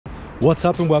What's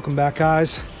up and welcome back,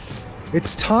 guys.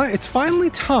 It's finally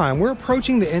time. We're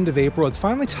approaching the end of April. It's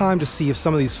finally time to see if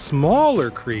some of these smaller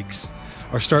creeks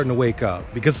are starting to wake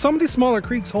up, because some of these smaller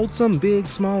creeks hold some big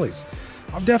smallies.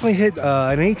 I've definitely hit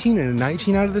an 18 and a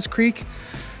 19 out of this creek,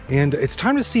 and it's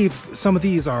time to see if some of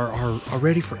these are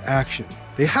ready for action.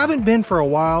 They haven't been for a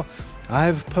while.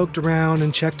 I've poked around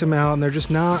and checked them out, and they're just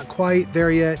not quite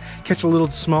there yet. Catch a little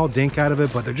small dink out of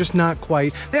it, but they're just not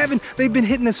quite. They've been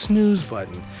hitting the snooze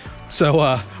button.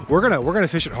 So we're gonna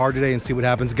fish it hard today and see what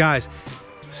happens. Guys,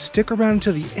 stick around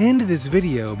until the end of this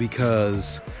video,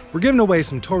 because we're giving away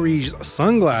some RIIIGGGHT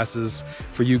sunglasses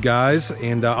for you guys,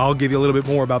 and I'll give you a little bit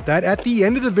more about that at the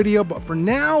end of the video. But for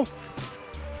now,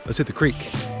 let's hit the creek.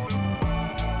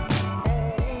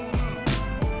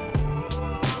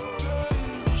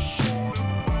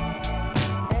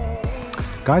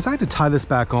 Guys, I had to tie this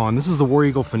back on. This is the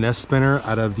RIIIGGGHT finesse spinner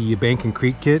out of the Bank and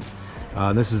Creek kit.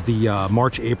 This is the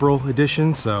March-April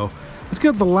edition, so let's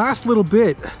get the last little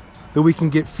bit that we can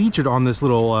get featured on this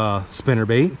little spinner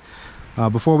bait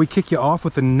before we kick you off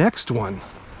with the next one.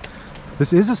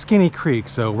 This is a skinny creek,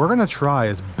 so we're gonna try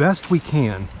as best we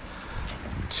can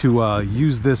to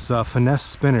use this finesse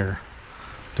spinner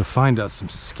to find us some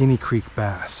skinny creek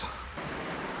bass.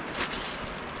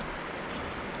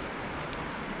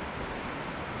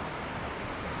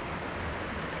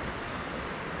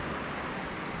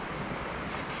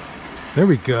 There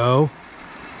we go.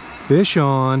 Fish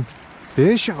on.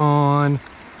 Fish on.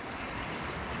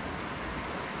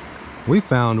 We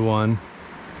found one.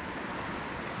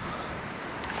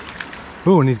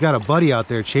 Ooh, and he's got a buddy out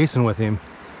there chasing with him.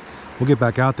 We'll get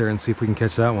back out there and see if we can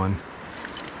catch that one.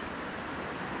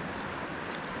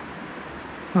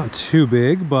 Not too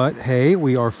big, but hey,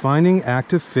 we are finding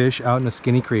active fish out in a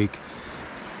skinny creek,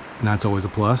 and that's always a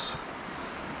plus.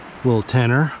 Little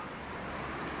tenor.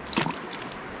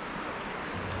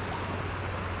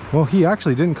 Well, he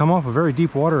actually didn't come off of very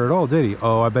deep water at all, did he?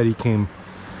 Oh, I bet he came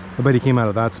out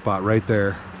of that spot right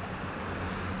there.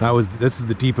 This is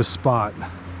the deepest spot.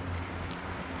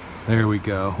 There we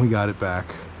go. We got it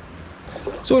back.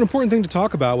 So an important thing to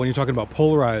talk about when you're talking about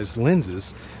polarized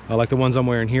lenses, like the ones I'm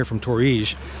wearing here from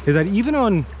RIIIGGGHT, is that even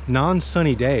on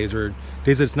non-sunny days or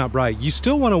days that it's not bright, you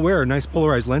still want to wear nice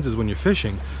polarized lenses when you're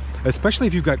fishing, especially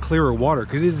if you've got clearer water,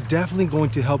 because it is definitely going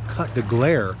to help cut the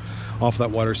glare off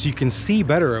that water, so you can see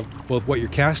better with what you're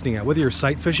casting at, whether you're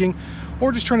sight fishing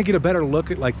or just trying to get a better look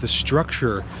at like the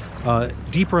structure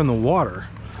deeper in the water.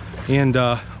 And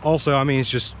also, I mean, it's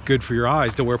just good for your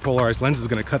eyes to wear polarized lenses. Is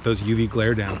going to cut those UV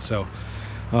glare down. So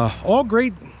all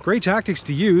great tactics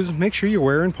to use. Make sure you're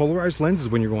wearing polarized lenses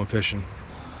when you're going fishing.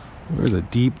 There's a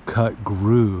deep cut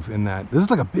groove in that. This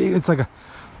is like a big, it's like a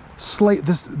slate.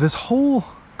 This whole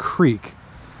creek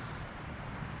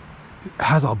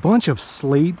has a bunch of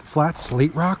flat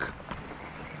slate rock,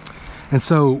 and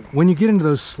so when you get into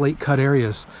those slate cut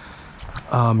areas,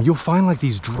 you'll find like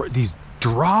these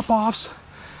drop-offs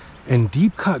and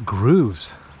deep cut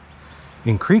grooves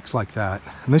in creeks like that.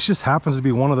 And this just happens to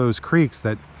be one of those creeks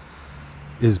that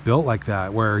is built like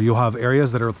that, where you'll have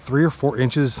areas that are 3 or 4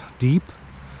 inches deep,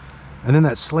 and then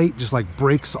that slate just like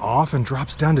breaks off and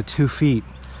drops down to 2 feet,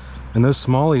 and those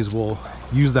smallies will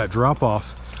use that drop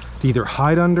off to either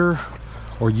hide under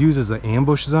or use as an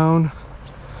ambush zone.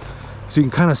 So you can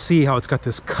kind of see how it's got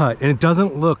this cut, and it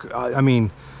doesn't look, I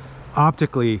mean,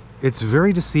 optically it's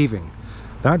very deceiving.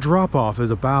 That drop off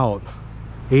is about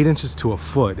 8 inches to a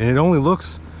foot, and it only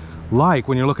looks like,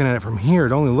 when you're looking at it from here,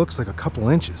 it only looks like a couple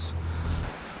inches.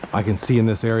 I can see in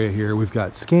this area here we've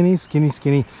got skinny,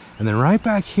 and then right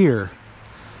back here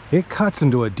it cuts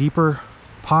into a deeper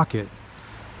pocket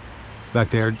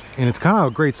back there, and it's kind of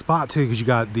a great spot too, because you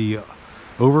got the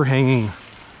overhanging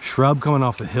shrub coming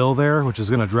off the hill there, which is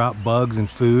going to drop bugs and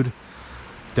food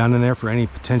down in there for any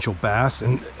potential bass.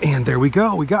 And there we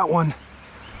go, we got one.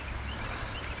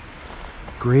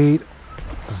 Great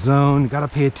zone. You got to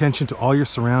pay attention to all your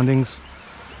surroundings.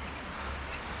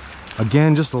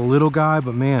 Again, just a little guy,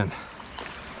 but man,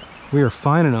 we are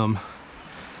finding them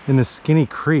in the skinny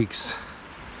creeks.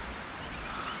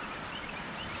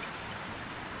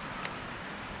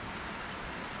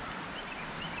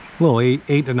 Little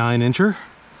 8 to 9 incher,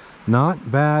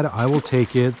 not bad. I will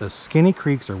take it. The skinny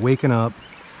creeks are waking up.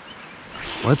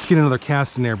 Let's get another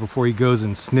cast in there before he goes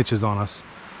and snitches on us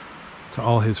to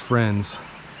all his friends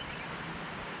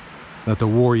that the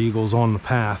RIIIGGGHT's on the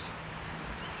path.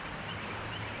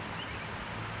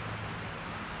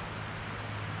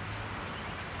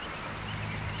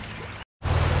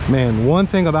 Man, one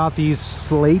thing about these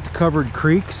slate covered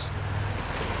creeks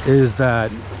is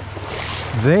that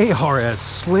they are as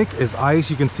slick as ice.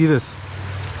 You can see this,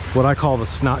 what I call the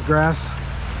snot grass.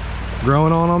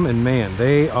 growing on them, and man,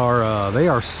 they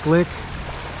are slick.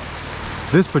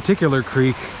 This particular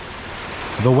creek,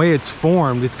 the way it's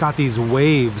formed, it's got these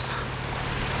waves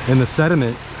in the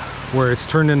sediment where it's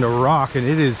turned into rock, and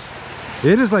it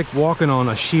is like walking on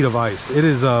a sheet of ice. It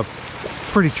is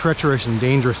pretty treacherous and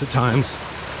dangerous at times.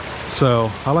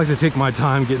 So I like to take my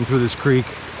time getting through this creek.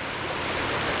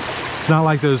 It's not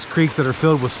like those creeks that are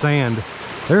filled with sand.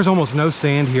 There's almost no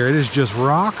sand here. It is just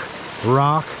rock,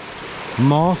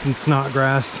 moss and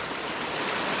snodgrass.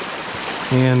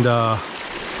 And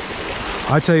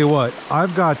I tell you what,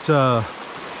 I've got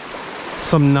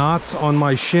some knots on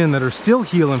my shin that are still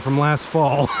healing from last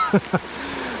fall.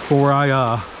 Where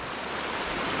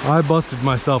I busted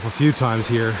myself a few times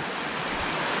here.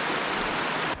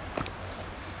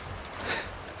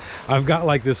 I've got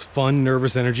like this fun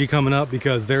nervous energy coming up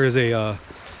because there is a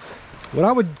what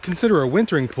I would consider a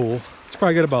wintering pool. It's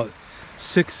probably got about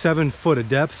 6-7 foot of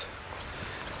depth.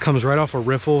 Comes right off a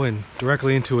riffle and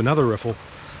directly into another riffle.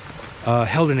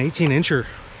 Held an 18-incher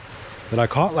that I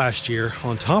caught last year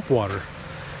on topwater,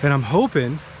 and I'm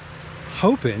hoping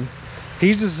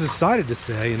he just decided to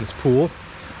stay in this pool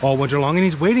all winter long, and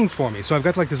he's waiting for me. So I've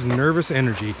got like this nervous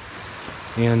energy,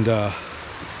 and I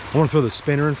want to throw the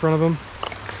spinner in front of him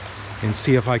and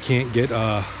see if I can't get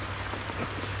a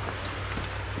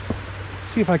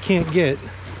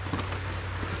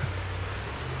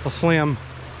slam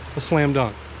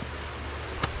dunk.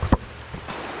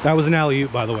 That was an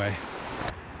alley-oop, by the way.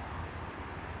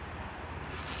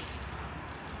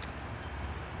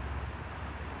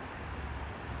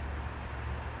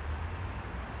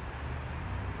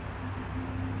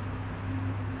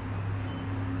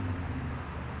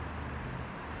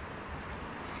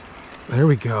 There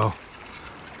we go.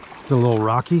 It's a little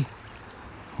rocky.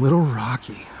 I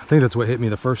think that's what hit me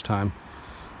the first time.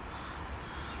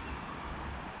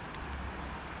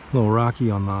 A little rocky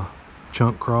on the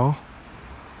chunk crawl.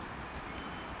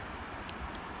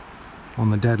 On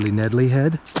the deadly Nedley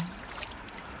head. I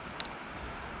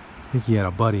think he had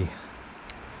a buddy.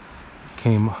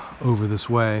 Came over this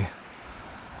way.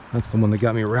 That's the one that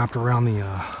got me wrapped around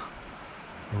the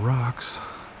rocks.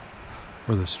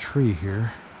 Or this tree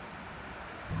here.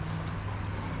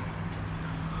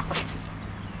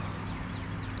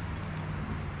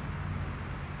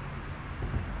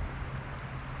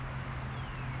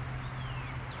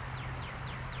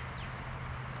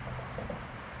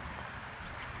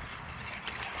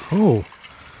 Oh,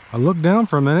 I looked down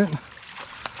for a minute.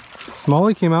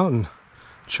 Smalley came out and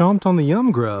chomped on the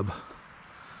yum grub.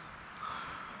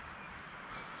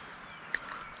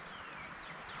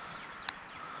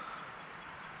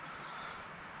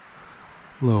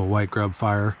 Little white grub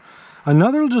fire.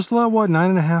 Another just what,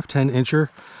 9.5, 10-incher.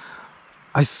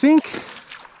 I think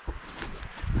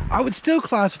I would still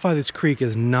classify this creek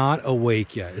as not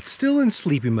awake yet. It's still in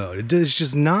sleepy mode. It's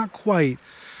just not quite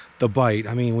the bite.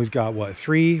 I mean, we've got what,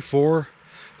 three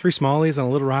smallies and a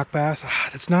little rock bass.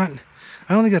 That's not,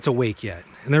 I don't think that's awake yet.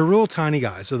 And they're real tiny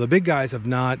guys. So the big guys have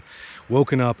not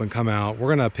woken up and come out.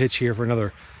 We're gonna pitch here for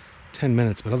another 10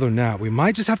 minutes, but other than that, we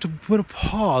might just have to put a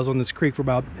pause on this creek for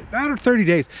about 30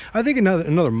 days. I think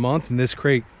another month, and this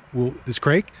creek will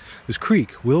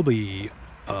be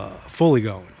fully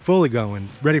going,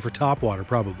 ready for topwater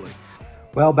probably.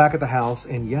 Well, back at the house,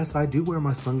 and yes, I do wear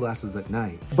my sunglasses at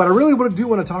night. But I really want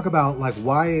to talk about like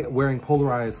why wearing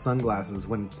polarized sunglasses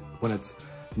when it's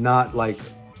not like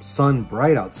sun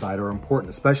bright outside are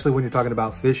important, especially when you're talking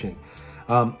about fishing.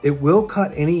 It will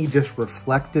cut any just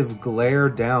reflective glare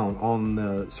down on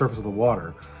the surface of the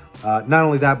water. Not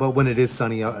only that, but when it is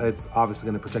sunny, it's obviously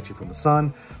going to protect you from the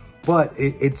sun. But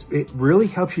it really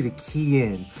helps you to key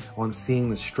in on seeing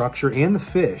the structure and the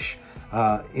fish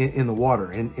in the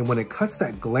water. And when it cuts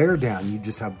that glare down, you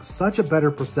just have such a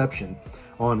better perception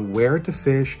on where to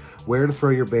fish, where to throw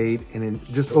your bait, and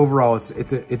just overall,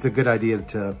 it's a good idea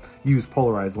to use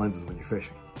polarized lenses when you're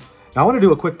fishing. Now I want to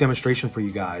do a quick demonstration for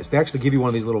you guys. They actually give you one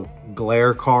of these little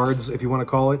glare cards, if you want to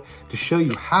call it, to show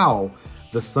you how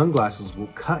the sunglasses will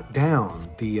cut down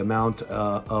the amount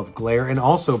of glare and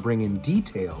also bring in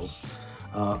details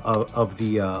of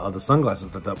the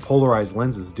sunglasses that the polarized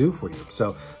lenses do for you.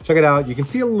 So check it out. You can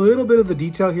see a little bit of the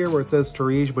detail here where it says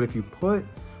RIIIGGGHT, but if you put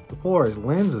the polarized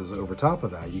lenses over top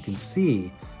of that, you can see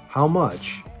how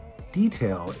much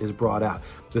detail is brought out.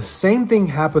 The same thing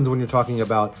happens when you're talking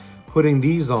about putting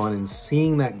these on and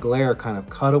seeing that glare kind of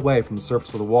cut away from the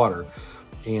surface of the water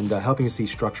and helping you see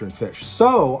structure and fish.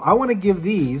 So I want to give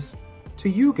these to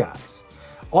you guys.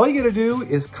 All you got to do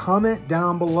is comment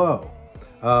down below.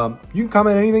 You can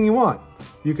comment anything you want.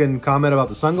 You can comment about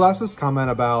the sunglasses, comment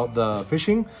about the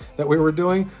fishing that we were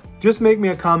doing. Just make me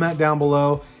a comment down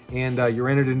below and you're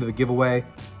entered into the giveaway.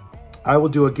 I will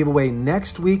do a giveaway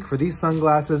next week for these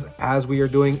sunglasses, as we are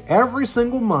doing every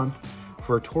single month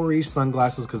for RIIIGGGHT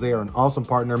sunglasses, because they are an awesome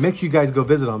partner. Make sure you guys go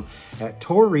visit them at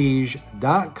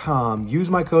topwater.com. Use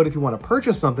my code if you want to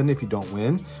purchase something if you don't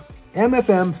win.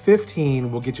 MFM15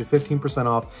 will get you 15%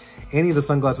 off any of the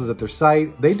sunglasses at their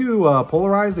site. They do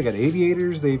polarized, they got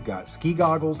aviators, they've got ski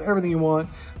goggles, everything you want.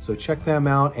 So check them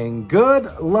out, and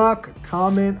good luck,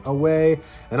 comment away,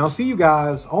 and I'll see you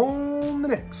guys on the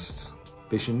next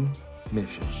Fishin'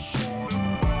 Mission.